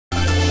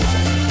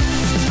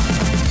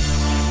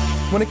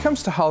When it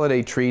comes to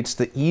holiday treats,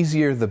 the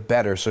easier the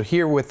better. So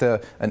here with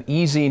an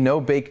easy,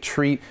 no-bake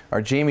treat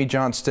are Jamie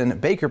Johnston,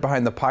 baker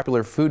behind the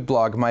popular food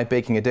blog My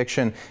Baking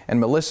Addiction, and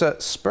Melissa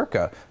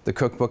Spurka, the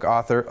cookbook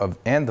author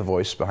and the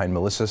voice behind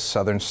Melissa's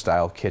Southern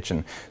Style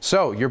Kitchen.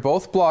 So you're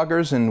both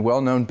bloggers and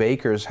well-known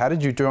bakers. How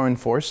did you join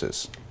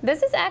forces?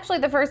 This is actually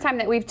the first time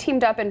that we've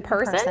teamed up in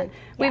person. Yeah.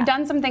 We've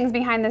done some things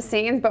behind the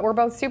scenes, but we're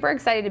both super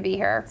excited to be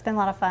here. It's been a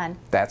lot of fun.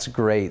 That's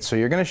great. So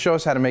you're going to show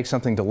us how to make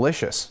something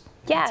delicious.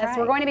 Yes, right.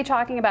 We're going to be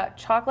talking about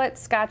chocolate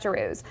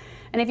scotcheroos.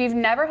 And if you've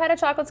never had a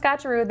chocolate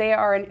scotcheroo, they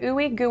are an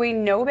ooey gooey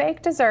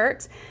no-bake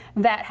dessert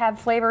that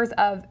have flavors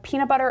of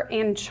peanut butter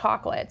and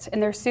chocolate.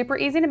 And they're super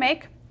easy to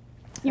make.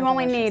 You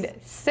only need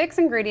 6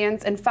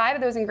 ingredients, and 5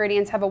 of those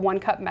ingredients have a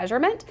 1 cup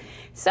measurement.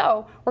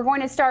 So we're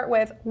going to start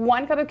with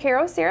 1 cup of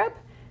Karo syrup,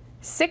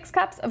 6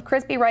 cups of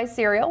crispy rice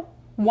cereal,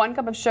 1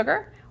 cup of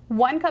sugar,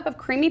 1 cup of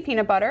creamy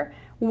peanut butter,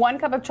 1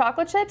 cup of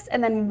chocolate chips,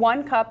 and then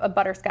 1 cup of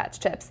butterscotch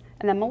chips.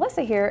 And then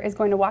Melissa here is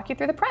going to walk you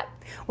through the prep.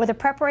 Well, the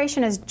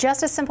preparation is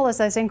just as simple as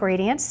those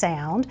ingredients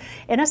sound.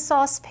 In a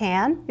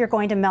saucepan, you're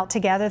going to melt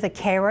together the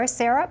Karo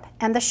syrup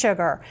and the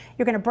sugar.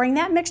 You're going to bring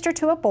that mixture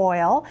to a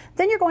boil.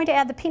 Then you're going to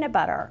add the peanut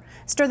butter.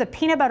 Stir the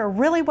peanut butter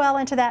really well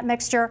into that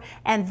mixture,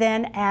 and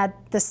then add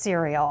the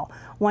cereal.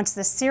 Once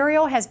the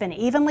cereal has been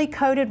evenly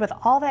coated with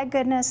all that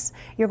goodness,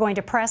 you're going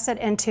to press it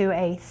into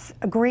a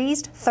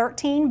greased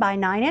 13 by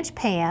 9-inch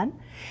pan,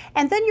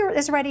 and then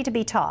it's ready to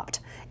be topped.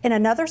 In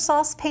another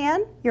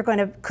saucepan, you're going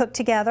to cook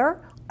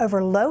together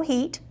over low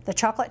heat the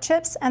chocolate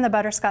chips and the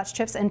butterscotch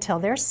chips until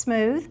they're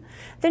smooth.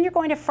 Then you're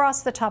going to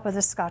frost the top of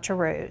the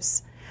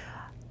scotcheroos.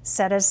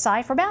 Set it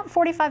aside for about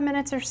 45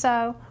 minutes or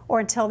so, or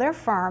until they're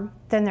firm.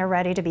 Then they're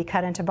ready to be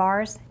cut into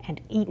bars and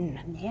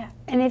eaten. Yeah,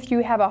 and if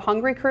you have a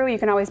hungry crew, you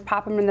can always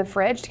pop them in the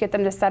fridge to get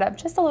them to set up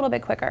just a little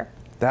bit quicker.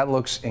 That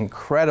looks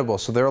incredible.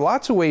 So there are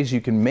lots of ways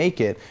you can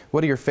make it.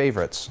 What are your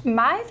favorites?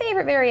 My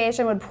favorite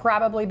variation would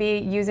probably be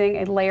using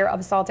a layer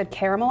of salted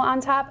caramel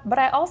on top, but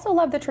I also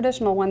love the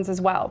traditional ones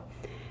as well.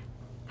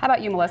 How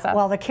about you, Melissa?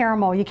 Well, the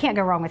caramel, you can't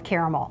go wrong with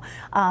caramel.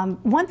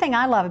 One thing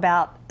I love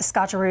about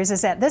scotcheroos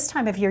is that this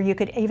time of year you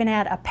could even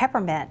add a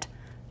peppermint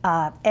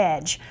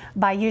edge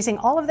by using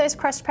all of those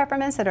crushed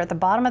peppermints that are at the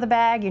bottom of the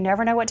bag. You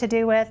never know what to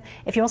do with.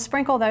 If you'll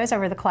sprinkle those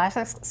over the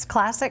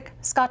classic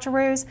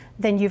scotcheroos,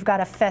 then you've got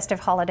a festive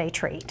holiday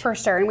treat. For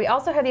sure. And we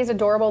also have these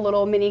adorable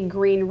little mini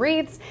green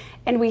wreaths,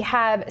 and we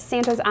have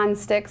Santas on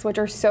sticks, which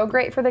are so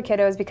great for the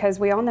kiddos because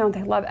we all know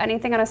they love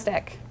anything on a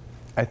stick.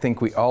 I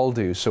think we all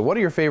do. So what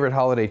are your favorite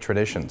holiday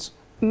traditions?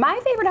 My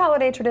favorite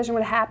holiday tradition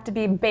would have to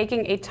be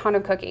baking a ton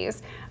of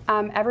cookies.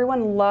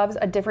 Everyone loves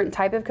a different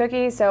type of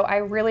cookie, so I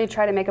really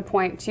try to make a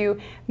point to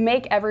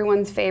make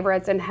everyone's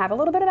favorites and have a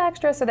little bit of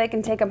extra so they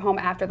can take them home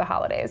after the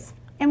holidays.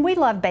 And we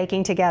love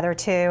baking together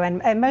too,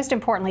 and most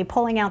importantly,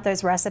 pulling out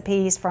those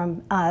recipes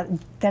from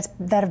that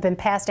have been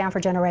passed down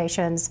for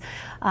generations,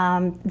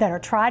 that are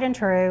tried and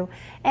true,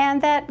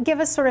 and that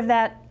give us sort of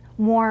that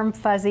warm,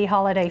 fuzzy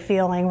holiday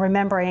feeling,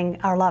 remembering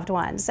our loved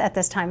ones at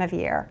this time of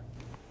year.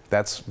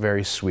 That's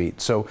very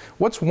sweet. So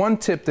what's one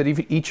tip that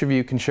each of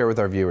you can share with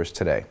our viewers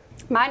today?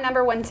 My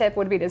 #1 tip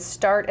would be to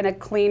start in a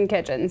clean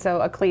kitchen.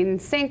 So a clean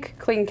sink,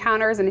 clean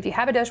counters, and if you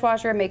have a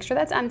dishwasher, make sure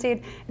that's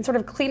emptied and sort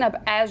of clean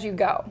up as you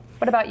go.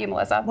 What about you,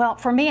 Melissa? Well,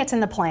 for me, it's in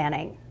the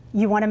planning.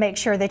 You want to make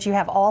sure that you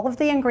have all of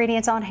the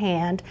ingredients on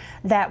hand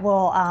that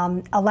will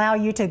allow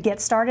you to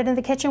get started in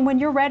the kitchen when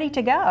you're ready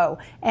to go.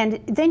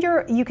 And then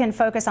you can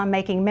focus on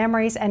making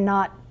memories and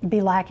not be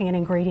lacking an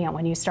ingredient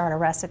when you start a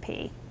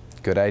recipe.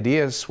 Good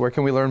ideas. Where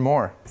can we learn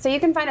more? So you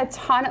can find a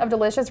ton of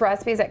delicious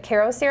recipes at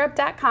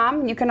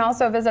karosyrup.com. You can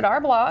also visit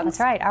our blogs. That's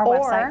right, our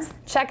websites. Or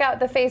check out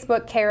the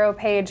Facebook Karo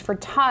page for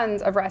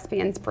tons of recipe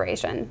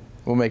inspiration.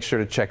 We'll make sure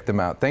to check them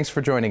out. Thanks for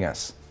joining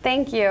us.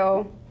 Thank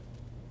you.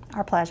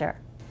 Our pleasure.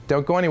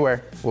 Don't go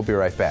anywhere. We'll be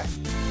right back.